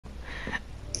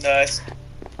Nice.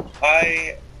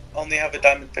 I only have a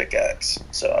diamond pickaxe,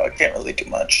 so I can't really do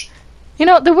much. You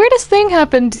know, the weirdest thing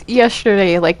happened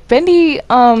yesterday. Like, Bendy,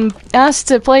 asked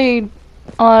to play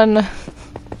on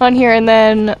here, and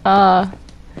then,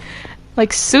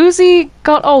 like, Susie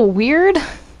got all weird,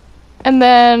 and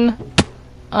then,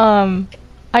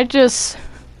 I just...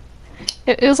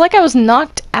 It was like I was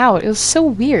knocked out. It was so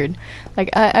weird.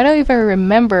 Like, I don't even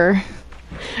remember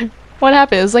what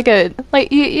happened. It was like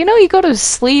you know, you go to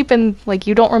sleep and, like,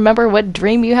 you don't remember what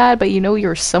dream you had, but you know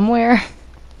you're somewhere.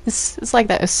 It's like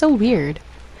that. It's so weird.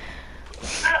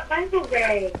 By the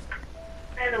way,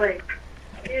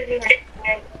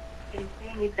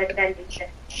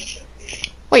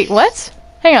 Wait, what?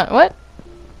 Hang on, what?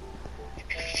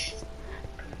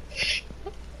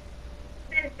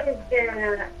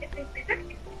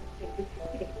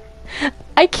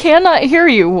 I cannot hear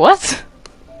you. What?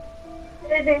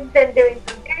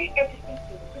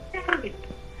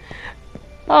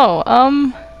 Oh,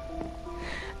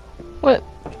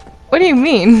 what do you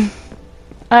mean?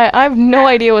 I have no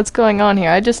idea what's going on here.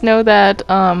 I just know that,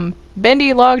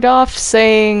 Bendy logged off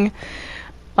saying,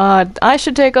 I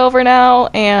should take over now,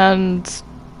 and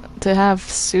to have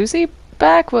Susie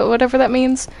back, whatever that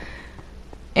means,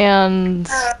 and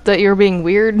that you're being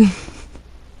weird.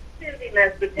 Susie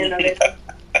messed with him a bit.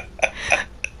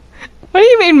 What do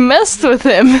you mean, messed with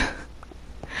him?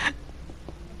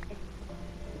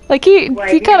 Like, he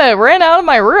kinda ran out of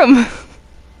my room.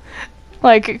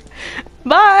 Like,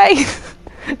 bye!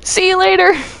 See you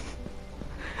later!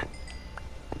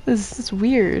 This is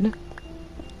weird.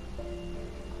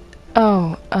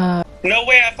 Oh, No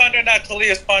way, I found out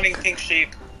Talia spawning pink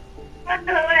sheep. What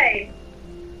the way?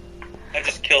 I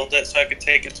just killed it so I could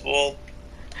take its wool.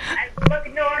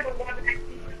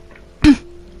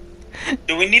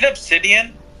 Do we need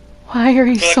obsidian? why are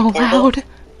you For, like, so a portal? loud?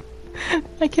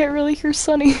 I can't really hear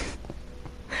Sunny.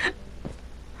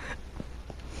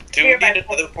 Do we need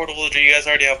another portal, or do you guys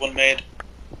already have one made?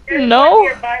 No?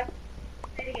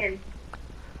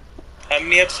 How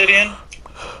many obsidian?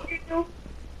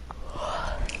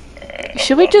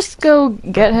 Should we just go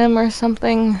get him or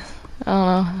something? I don't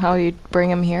know how you'd bring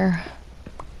him here.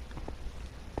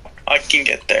 I can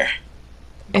get there.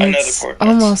 I know the It's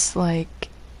coordinates. almost like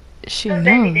she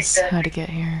knows how to get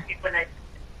here. When I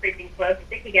freaking close, I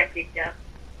think he got freaked out.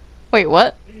 Wait,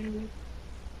 what?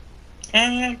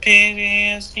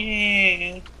 PTSD.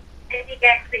 And he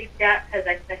got freaked out because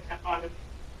I set up on him.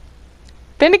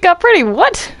 Bendy got pretty,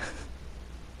 what?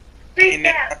 Freaked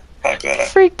out! Talk about it.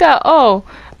 Freaked out, oh.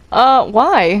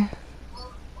 Why?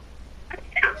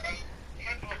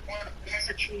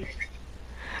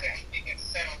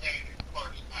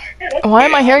 Why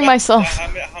am I hearing myself?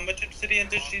 How much obsidian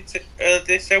did she say,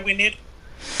 they said we need?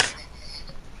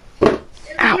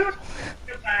 Ow.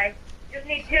 Just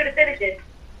need 2 to finish it.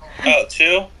 Oh,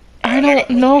 2? I don't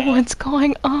know what's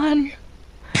going on.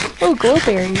 Oh,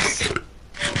 glowberries.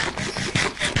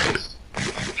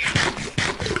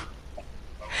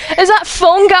 Is that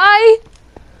phone guy?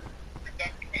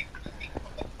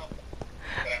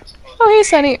 Oh, hey,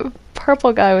 Sunny.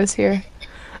 Purple guy was here.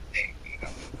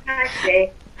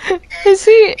 Okay. Is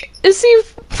he, is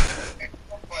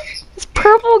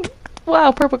purple,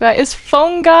 wow, purple guy, is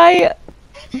phone guy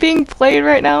being played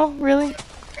right now? Really?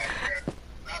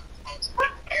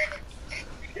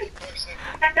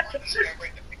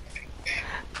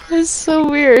 It's so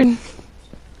weird.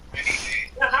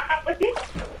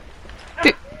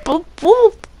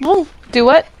 Do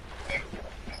what?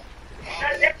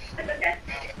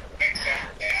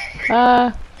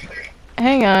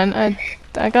 Hang on,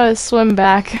 I gotta swim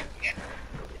back.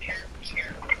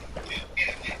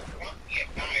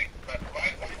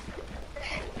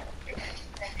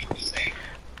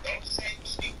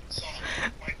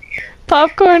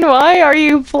 Popcorn, why are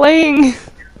you playing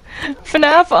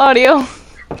FNAF audio?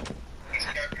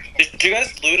 Did you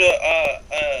guys loot a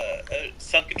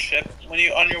sunken ship when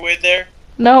you on your way there?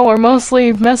 No, we're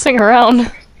mostly messing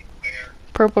around.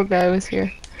 Purple guy was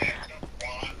here.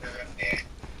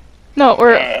 No, I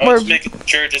we're was making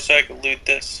sure just so I could loot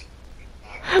this.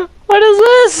 What is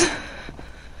this?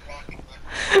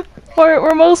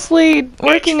 We're mostly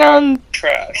working on,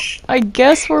 Trash. I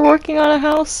guess we're working on a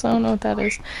house. I don't know what that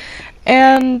is.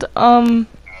 And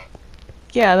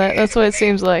yeah, that's what it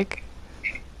seems like.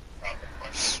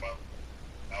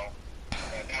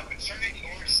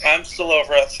 I'm still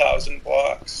over 1,000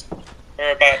 blocks.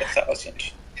 Or about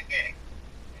 1,000.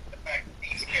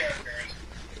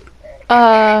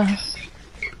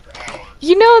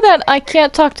 You know that I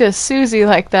can't talk to Susie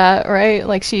like that, right?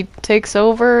 Like, she takes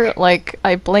over, like,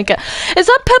 I blink at— Is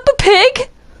that Peppa Pig?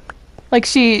 Like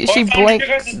she blink.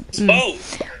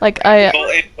 Like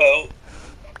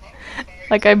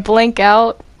I blank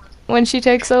out when she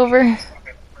takes over.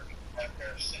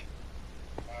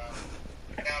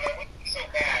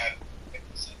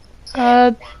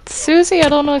 Susie, I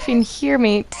don't know if you can hear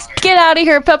me. Just get out of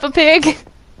here, Peppa Pig!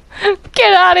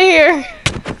 Get out of here!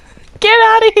 Get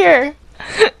out of here!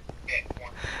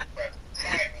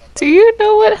 Do you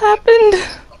know what happened?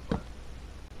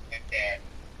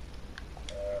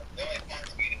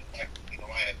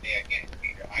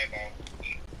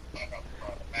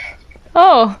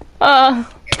 Oh,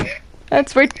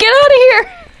 that's weird. Get out of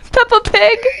here! Peppa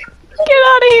Pig! Get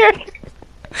out of here!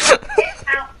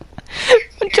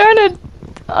 I'm trying to,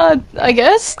 I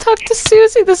guess, talk to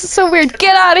Susie. This is so weird.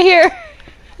 Get out of here!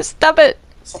 Stop it!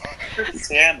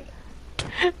 Sammy.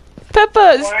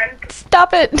 Peppa,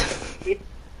 stop it! He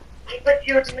put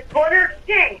you in the corner of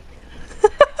shame.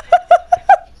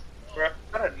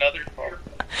 Got another car.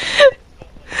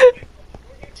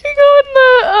 You go in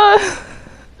the,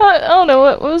 I don't know,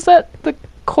 what was that? The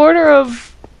corner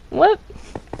of, what?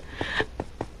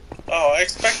 Oh, I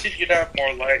expected you to have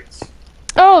more lights.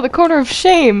 Oh, the corner of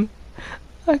shame.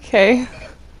 Okay.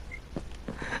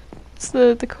 It's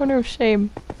the corner of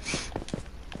shame.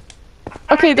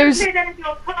 Okay, there's... Say that into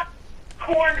a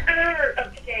popcorner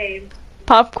of shame.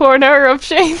 Popcorner of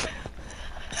shame. Is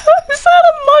that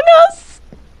Among Us?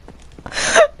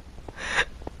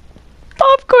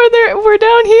 Popcorn, we're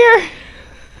down here.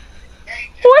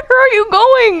 Where are you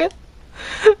going?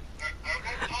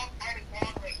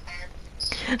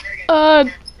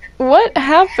 What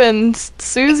happened,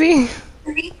 Susie?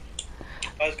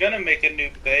 I was gonna make a new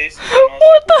base.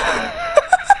 What the?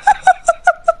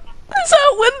 Is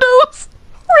that Windows?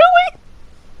 Really?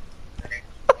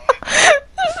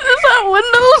 Is that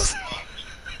Windows?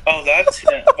 Oh, that's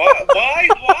him. Why?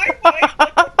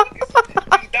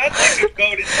 Dude, that's like a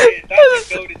goated skin.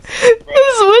 That's a goated skin, bro.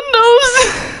 It's Windows.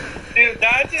 Dude,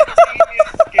 that's a genius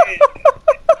skin.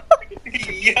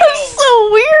 Yo. That's so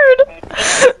weird.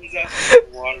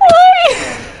 Why?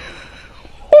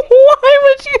 Why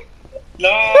would you?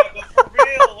 Nah, but for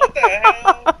real, what the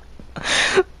hell?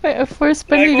 Wait, I forced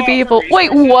Bendy to be evil.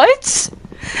 Wait, what?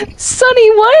 Sonny,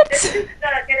 what?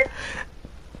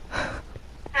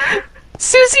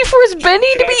 Susie forced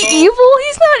Bendy to be evil?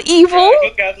 He's not evil. Can I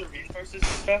go gather resources and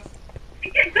stuff?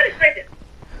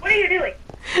 What are you doing?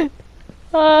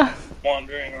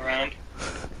 Wandering around.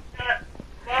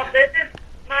 Well, this is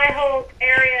my whole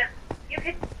area. You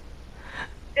could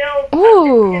go up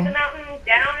Ooh. into the mountain,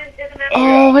 down into the mountain.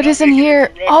 Oh, what is in here?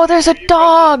 Oh, there's a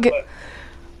dog.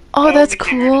 Oh, that's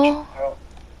cool. Oh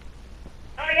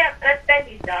yeah, that's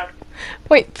Bendy's dog.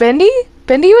 Wait, Bendy?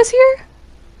 Bendy was here?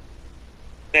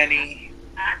 Benny.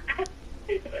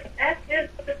 That's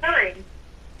just the sign.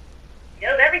 He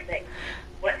knows everything.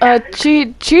 What happened?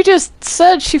 She just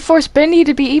said she forced Bendy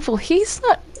to be evil. He's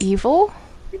not evil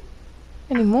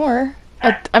anymore.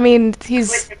 I mean,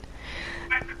 he's...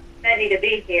 Bendy to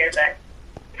be here, but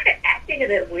acting a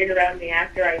bit weird around me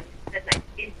after I said my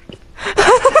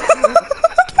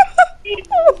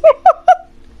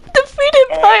defeated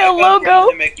by a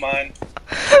logo. To make mine.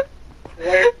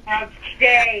 Corner of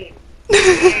shame.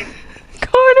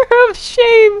 Corner of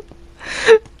shame.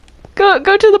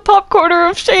 Go to the pop corner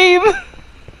of shame.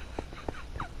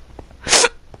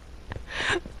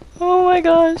 Oh my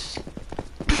gosh.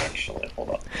 Actually, hold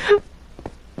on.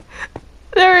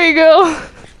 There you go.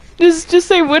 Just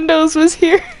say Windows was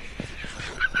here.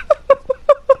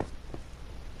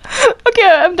 Okay,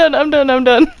 I'm done.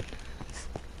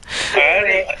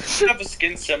 I have a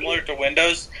skin similar to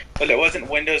Windows, but it wasn't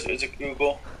Windows, it was a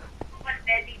Google. What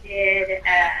Bendy did,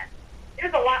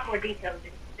 there's a lot more details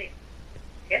than you think.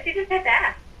 Guess you just had to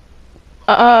ask.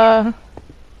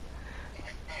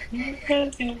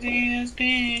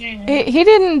 He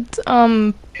didn't,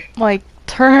 like,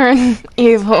 turn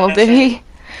evil, did he?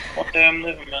 One day I'm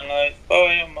living my life. Oh,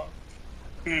 yeah, mom.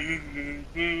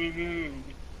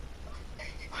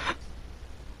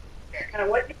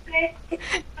 What did you say?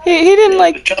 He didn't,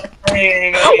 like... What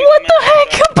the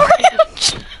heck, a branch?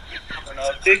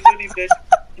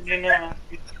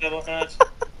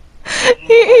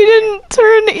 He didn't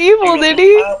turn evil, did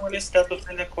he?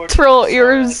 Troll,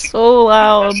 you're so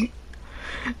loud.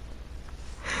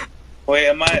 Wait,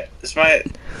 is my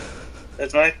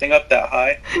thing up that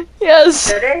high? Yes,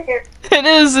 it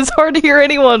is. It's hard to hear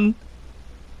anyone.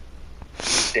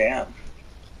 Damn.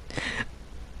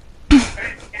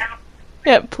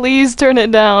 Yeah, please turn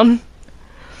it down.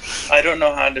 I don't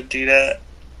know how to do that.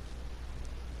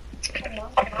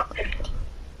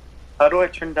 How do I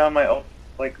turn down my own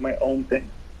thing?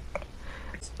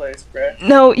 place, bruh.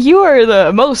 No, you are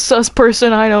the most sus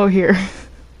person I know here.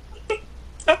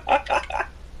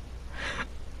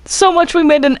 So much we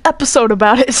made an episode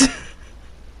about it.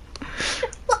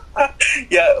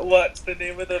 Yeah, what's the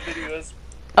name of the video? Is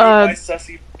my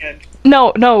sussy friend.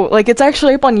 No, like it's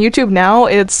actually up on YouTube now.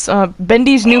 It's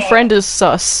Bendy's new friend is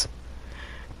sus.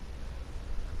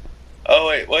 Oh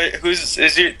wait,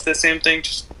 is it the same thing?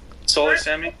 Just Solar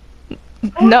Sammy?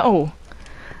 No,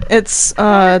 it's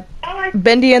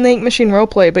Bendy and the Ink Machine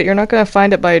roleplay, but you're not gonna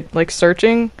find it by like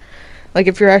searching. Like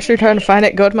if you're actually trying to find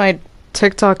it, go to my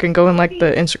TikTok and go in like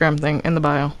the Instagram thing in the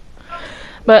bio.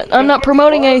 But I'm not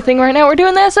promoting anything right now. We're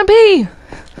doing the SMP.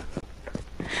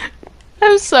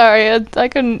 I'm sorry, I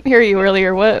couldn't hear you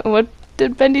earlier. What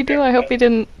did Bendy do? I hope he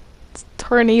didn't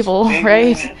turn evil,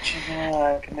 right?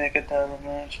 I can make it down a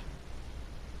notch.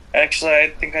 Actually, I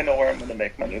think I know where I'm gonna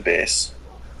make my new base.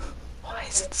 Why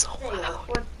is it so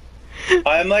loud?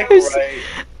 I'm like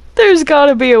There's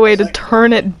gotta be a way to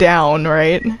turn it down,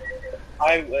 right?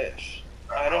 I wish.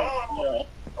 I don't know.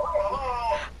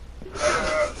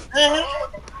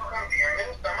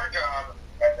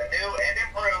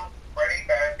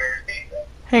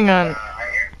 Hang on.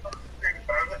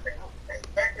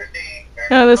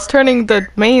 No, that's turning the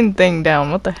main thing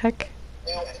down. What the heck?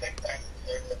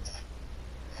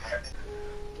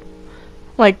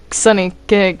 Like, Sunny,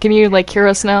 can you, like, hear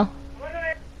us now?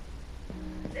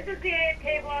 This is the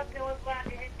table. No one's allowed to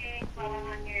hit me while I'm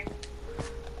on here.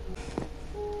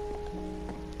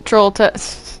 Troll,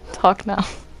 talk now.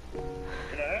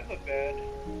 Can I have a bed?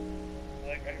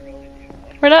 Like, I really need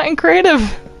one. We're not in creative.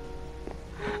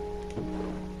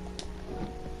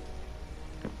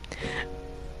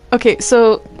 Okay,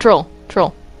 so, Troll.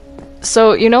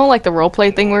 So, you know, like, the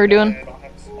roleplay thing we were doing? I don't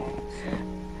have songs.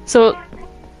 So,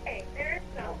 Hey, there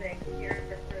is something here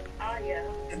for audio.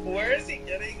 Where is he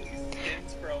getting these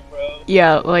skins from, bro?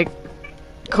 yeah, like,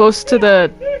 close to the...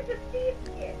 Here's the Steve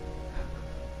kit.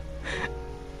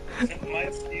 Is it my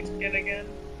Steve skin again?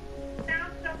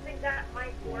 Found something that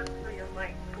might work for your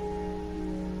mic.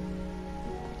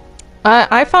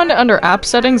 I found it under app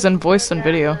settings and voice and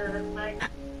video.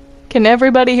 Can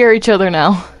everybody hear each other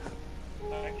now?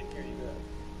 I can hear you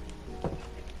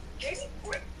guys.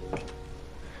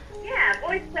 Yeah,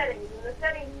 voice settings in the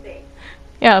settings thing.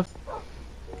 Yeah.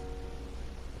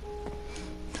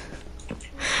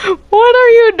 What are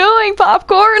you doing,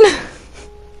 Popcorn?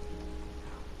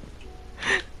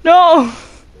 No!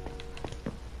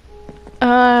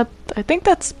 I think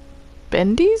that's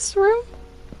Bendy's room?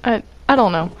 I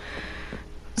don't know.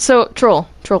 So, Troll.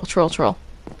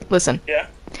 Listen. Yeah?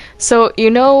 So, you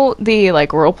know the,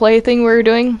 like, roleplay thing we were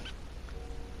doing?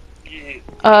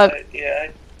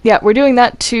 Yeah. Yeah, we're doing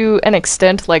that to an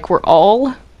extent, like, we're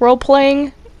all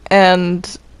role-playing and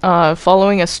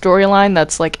following a storyline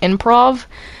that's, like, improv,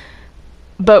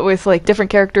 but with, like,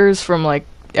 different characters from, like,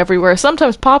 everywhere.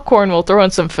 Sometimes Popcorn will throw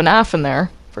in some FNAF in there,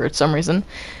 for some reason.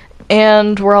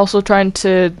 And we're also trying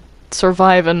to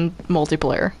survive in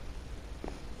multiplayer.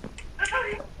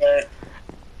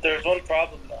 There's one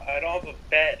problem, though. I don't have a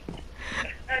bed.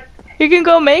 You can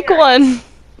go make one!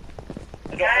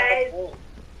 I don't have a wool.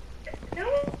 No,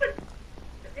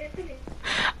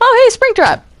 Oh, hey,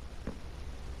 Springtrap!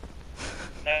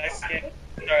 Nice skin.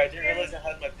 Sorry, I didn't realize I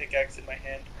had my pickaxe in my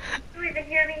hand. you even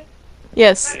hear me?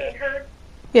 Yes, Am I being heard?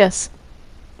 yes.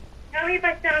 Tell me if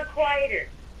I sound quieter.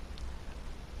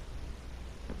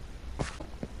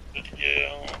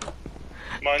 Yeah.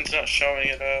 Mine's not showing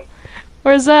it up.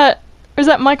 Where's that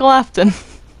Michael Afton?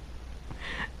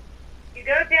 You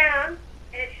go down,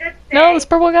 and it should say... No, this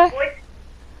purple guy? Voice...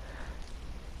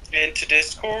 Into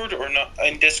Discord or not?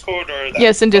 In Discord or that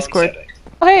Yes, in phone Discord. setting?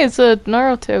 Oh, hey, it's a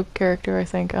Naruto character, I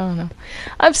think. I don't know.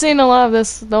 I've seen a lot of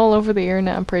this all over the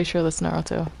internet. I'm pretty sure that's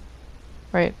Naruto.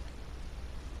 Right?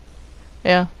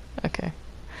 Yeah? Okay.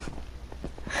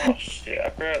 Oh shit, I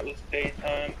forgot it was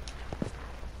daytime.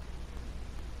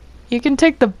 You can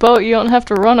take the boat, you don't have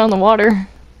to run on the water.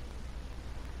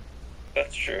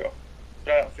 That's true.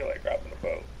 But I don't feel like grabbing a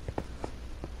boat.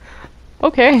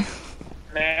 Okay.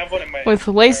 I have one in my... With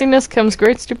laziness comes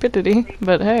great stupidity,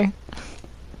 but hey.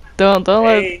 Don't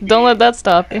let that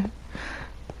stop you.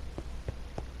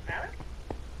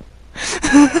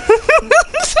 Even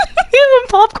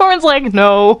Popcorn's like,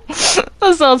 no.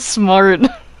 That's not smart.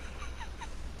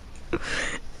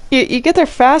 You get there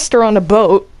faster on a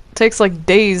boat. Takes like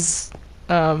days.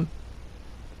 Otherwise.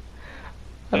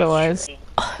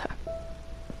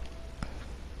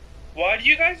 Why do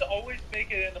you guys always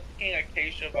make it in the fucking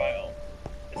acacia biome?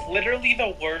 It's literally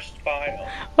the worst biome.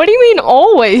 What do you mean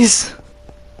always?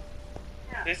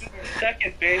 This is the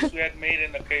second base we had made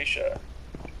in acacia.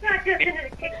 Not just into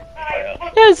the cake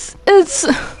pie. It's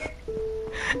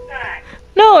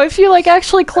no, if you like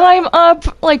actually climb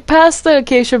up like past the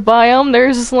acacia biome,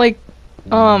 there's like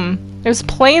there's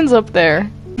plains up there.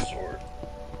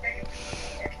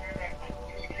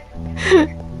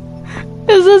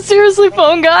 Is this seriously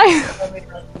phone guy?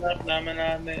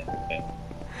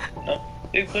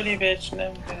 Big booty bitch.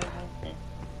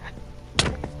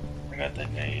 I got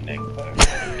that name.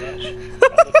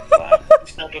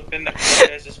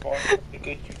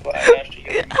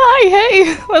 Hi,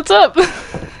 hey, what's up?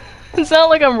 It's not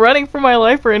like I'm running for my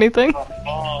life or anything.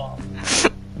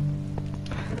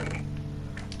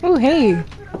 Oh, hey.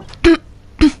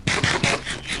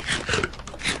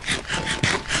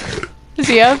 Is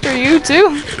he after you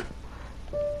too?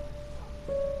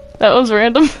 That was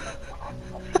random.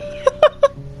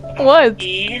 What?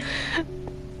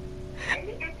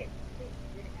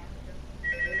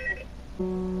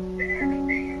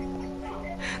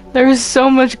 There is so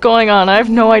much going on. I have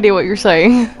no idea what you're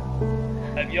saying.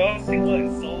 Have y'all seen what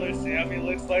Solar Sammy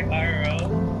looks like IRL?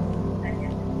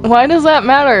 Why does that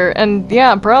matter? And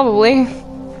yeah, probably.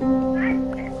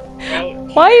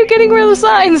 Why are you getting rid of the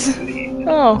signs?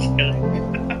 Oh.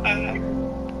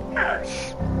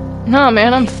 No,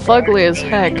 man, I'm fugly as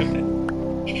heck. I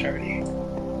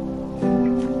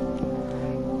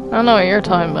don't know what you're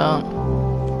talking about.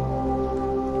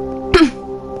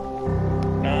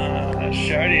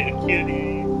 Shorty,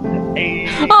 cutie. Hey.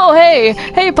 Oh, hey!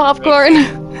 Hey, Popcorn!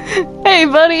 Hey,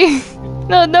 buddy!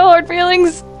 No hard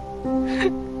feelings! Oh,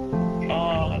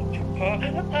 it's a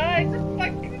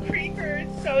fucking creeper.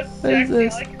 It's so What's sexy.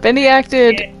 this? Like Bendy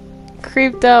acted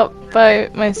creeped out by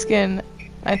my skin.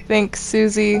 I think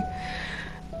Susie...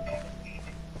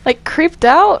 Like, creeped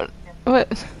out?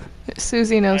 What?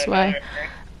 Susie knows why.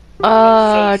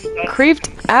 Creeped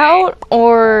out,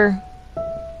 or...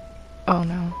 Oh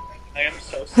no. I am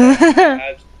so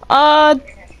sad.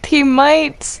 He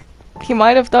might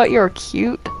have thought you were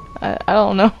cute. I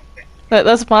don't know.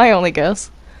 That's my only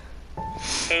guess.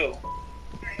 Who?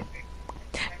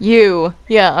 You.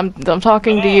 Yeah, I'm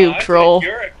talking to you, Troll.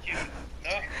 You're a cute.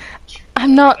 No.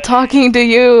 I'm not talking to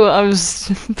you. I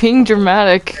was being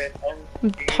dramatic.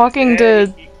 I'm talking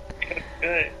to...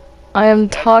 I am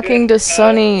talking to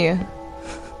Sunny.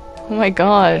 Oh my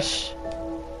gosh.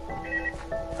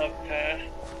 Okay.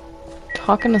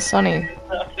 Talking to Sunny.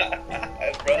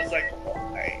 Bro's like,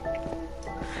 why?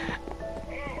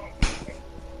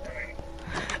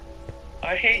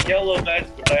 I hate yellow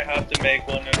beds, but I have to make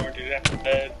one in order to have a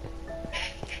bed.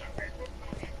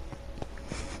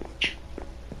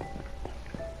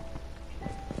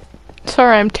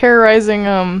 Sorry, I'm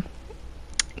terrorizing,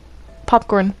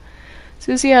 Popcorn.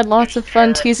 Susie had lots of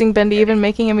fun teasing Bendy, even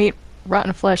making him eat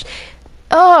rotten flesh.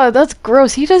 Oh, that's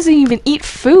gross. He doesn't even eat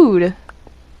food.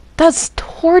 That's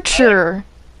torture.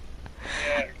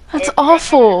 Yeah. That's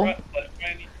awful.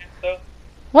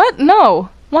 What? No.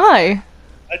 Why?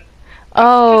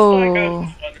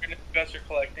 Oh.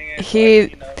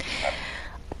 He...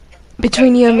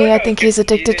 Between you and me, I think he's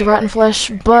addicted to rotten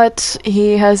flesh, but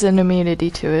he has an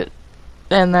immunity to it.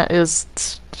 And that is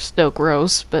still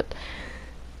gross, but...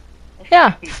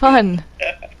 Yeah, fun.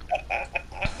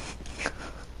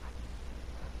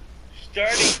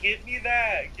 Starty, give me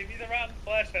that. Give me the rotten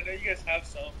flesh. I know you guys have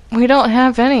some. We don't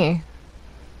have any.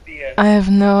 Yeah. I have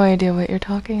no idea what you're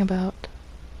talking about.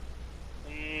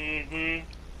 Mm-hmm.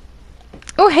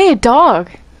 Oh, hey, a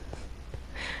dog.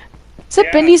 Is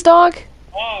it Bendy's dog?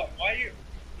 Mom, why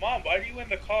are you in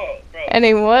the call, bro?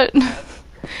 Any what?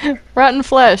 Rotten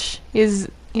flesh. He's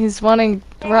wanting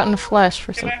rotten flesh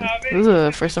for some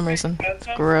reason.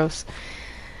 Gross.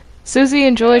 Susie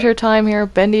enjoyed her time here.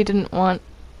 Bendy didn't want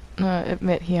to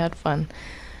admit he had fun.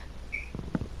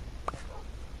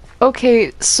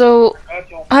 Okay, so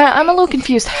I'm a little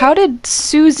confused. How did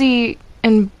Susie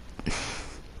and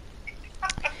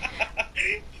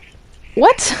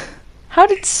what? How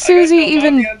did Susie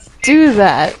even do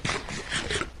that?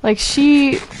 Like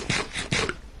she...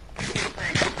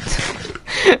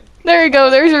 There you go,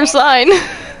 there's your sign.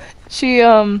 She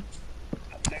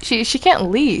can't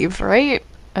leave, right?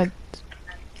 I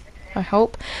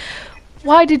hope.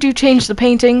 Why did you change the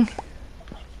painting?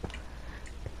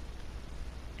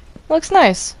 Looks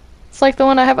nice. It's like the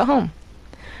one I have at home.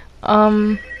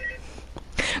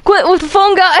 Quit with the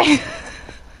phone guy!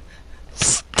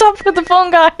 Stop with the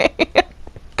phone guy!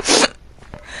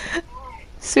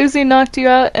 Susie knocked you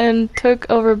out and took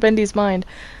over Bendy's mind.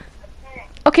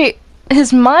 Okay,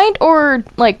 his mind or,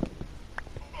 like,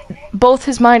 both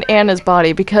his mind and his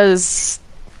body, because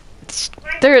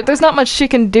there's not much she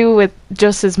can do with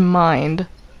just his mind.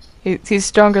 He's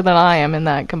stronger than I am in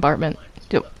that compartment.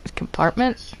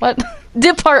 Compartment? What?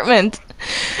 Department!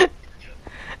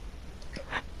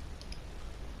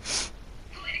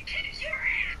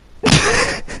 What?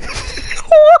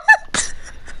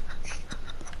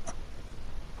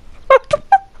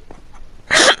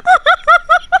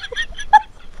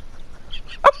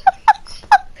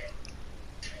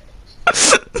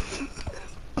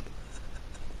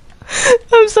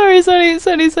 I'm sorry,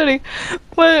 Sonny.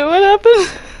 What happened?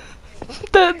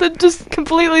 That just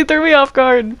completely threw me off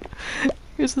guard.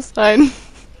 Here's the sign.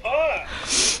 Fuck!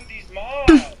 These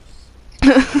mobs!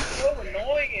 So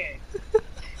annoying!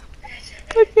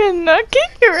 I cannot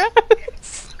kick your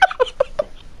ass.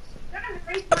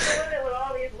 I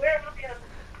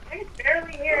can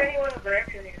barely hear anyone's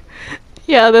direction here.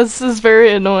 Yeah, this is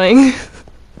very annoying.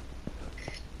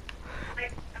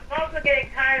 I'm also getting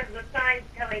tired of the signs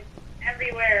telling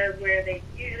everywhere where they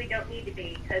usually don't need to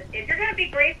be. Because if you're going to be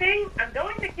briefing, I'm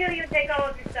going to kill you and take all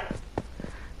of your stuff.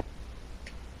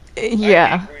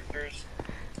 Yeah.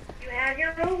 You have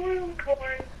your own room, Corn.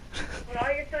 Put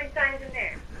all your silly signs in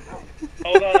there.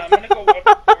 Hold on, I'm gonna go watch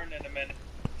porn in a minute.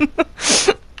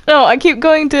 No, I keep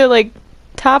going to, like,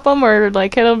 tap him or,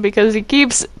 like, hit him because he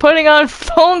keeps putting on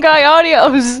phone guy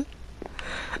audios.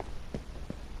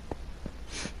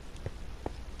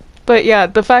 But yeah,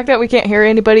 the fact that we can't hear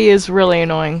anybody is really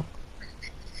annoying.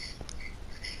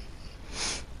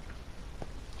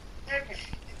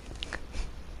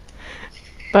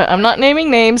 But I'm not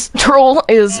naming names. Troll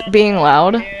is being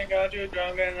loud. Got you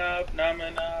drunk enough, numb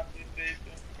enough,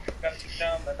 got you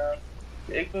dumb enough.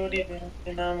 Big booty,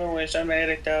 and I wish I made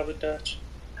a double dutch.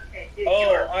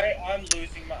 Oh, I'm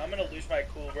gonna lose my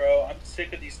cool, bro. I'm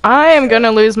sick of these. I am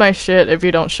gonna lose my shit if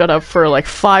you don't shut up for like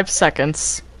 5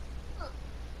 seconds.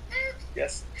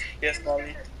 Yes,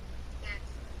 mommy.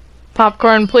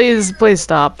 Popcorn, please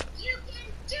stop. You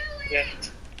can do it! Yeah.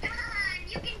 Come on,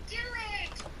 you can do it!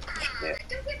 Yeah.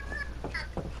 Don't give up!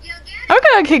 You'll get it! I'm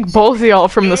gonna kick both of y'all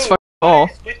from this fucking ball.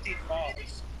 With these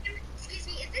mobs. Excuse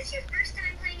me, is this your first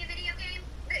time playing a video game?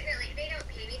 Really, they don't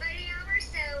pay me by the hour,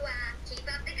 so keep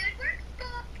up the good work.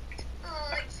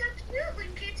 Oh, it's so cute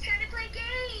when kids try to play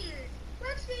games.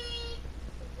 Whoopsie!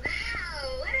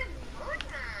 Wow, what a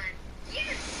moron!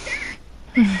 Yes,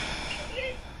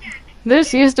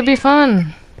 This used to be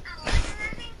fun. Oh, I'm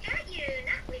laughing at you,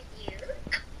 not with you.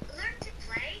 Learn to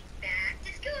play. Back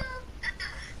to school.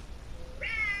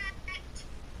 Rat.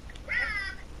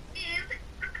 Rob. Noob.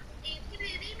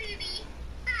 Movie.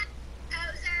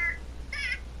 Poser.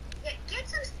 Yeah, get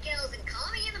some skills and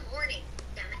call me in the morning,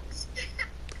 dumbass.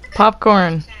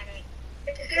 Popcorn,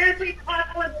 Seriously,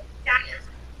 Popcorn,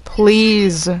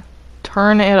 please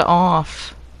turn it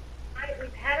off.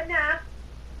 we've had enough.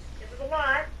 It was a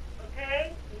lot,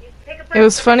 okay? You need to take a break. It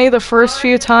was funny the first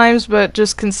few times, but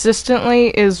just consistently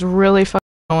is really fucking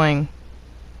annoying.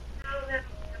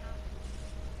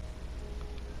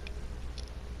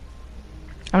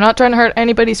 I'm not trying to hurt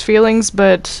anybody's feelings,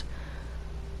 but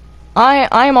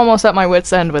I'm almost at my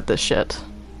wit's end with this shit.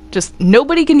 Just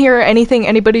nobody can hear anything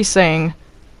anybody's saying.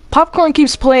 Popcorn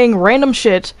keeps playing random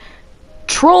shit.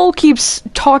 Troll keeps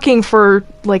talking for,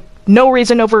 like, no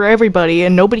reason over everybody,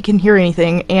 and nobody can hear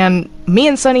anything, and me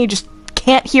and Sunny just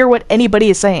can't hear what anybody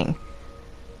is saying.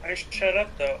 I should shut up,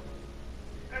 though.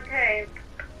 Okay.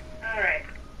 Alright.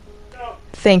 So,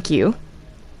 Thank you.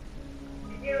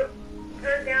 did you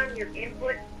turn down your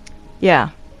input Yeah.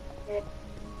 for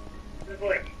the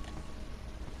voice?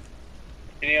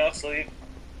 Can you all sleep?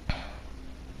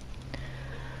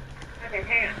 Okay,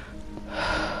 hang on.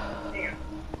 Hang on.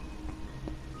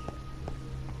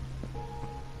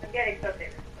 I'm getting something.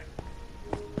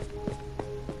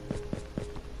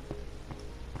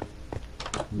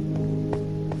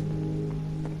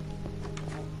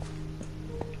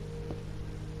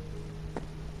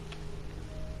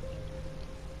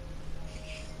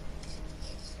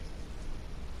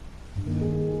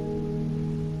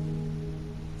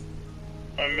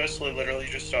 I mostly literally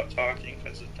just stopped talking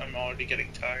because I'm already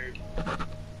getting tired.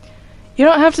 You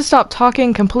don't have to stop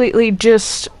talking completely,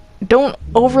 just don't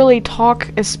overly talk,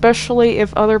 especially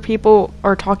if other people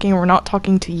are talking or not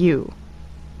talking to you.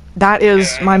 That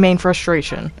is my main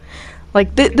frustration.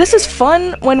 Like, this is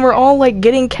fun when we're all, like,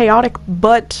 getting chaotic,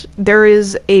 but there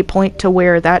is a point to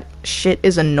where that shit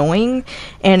is annoying,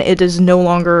 and it is no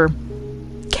longer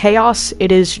chaos,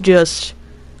 it is just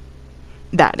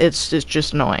that. It's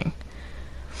just annoying.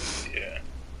 Yeah.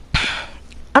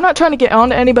 I'm not trying to get on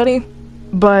to anybody,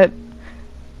 but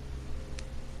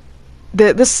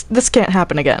this can't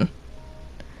happen again.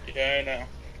 Yeah, I know.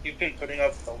 You've been putting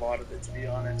up with a lot of it, to be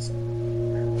honest.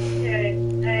 Okay,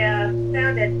 I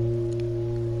found it.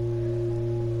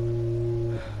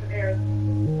 There.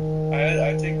 I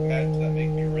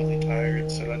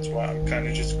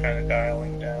was just kind of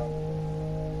dialing down.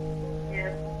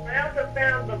 Yeah. I also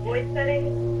found the voice settings,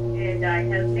 and I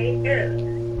have made errors.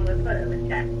 I'm gonna put them in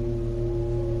chat.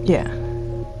 Yeah.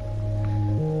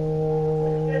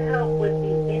 Which should help with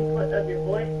the input of your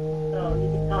voice, so you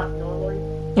can talk normally.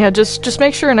 Yeah, just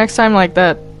make sure next time like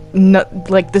that,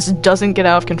 like this doesn't get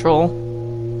out of control.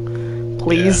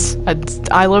 Please. Yeah.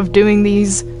 I love doing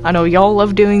these. I know y'all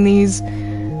love doing these.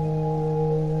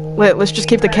 Let's just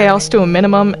keep the chaos to a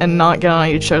minimum and not get on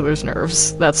each other's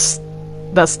nerves. That's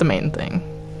the main thing.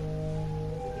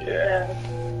 Yeah.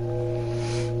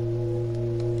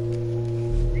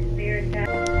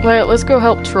 Let's go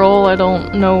help Trol. I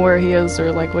don't know where he is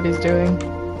or like what he's doing.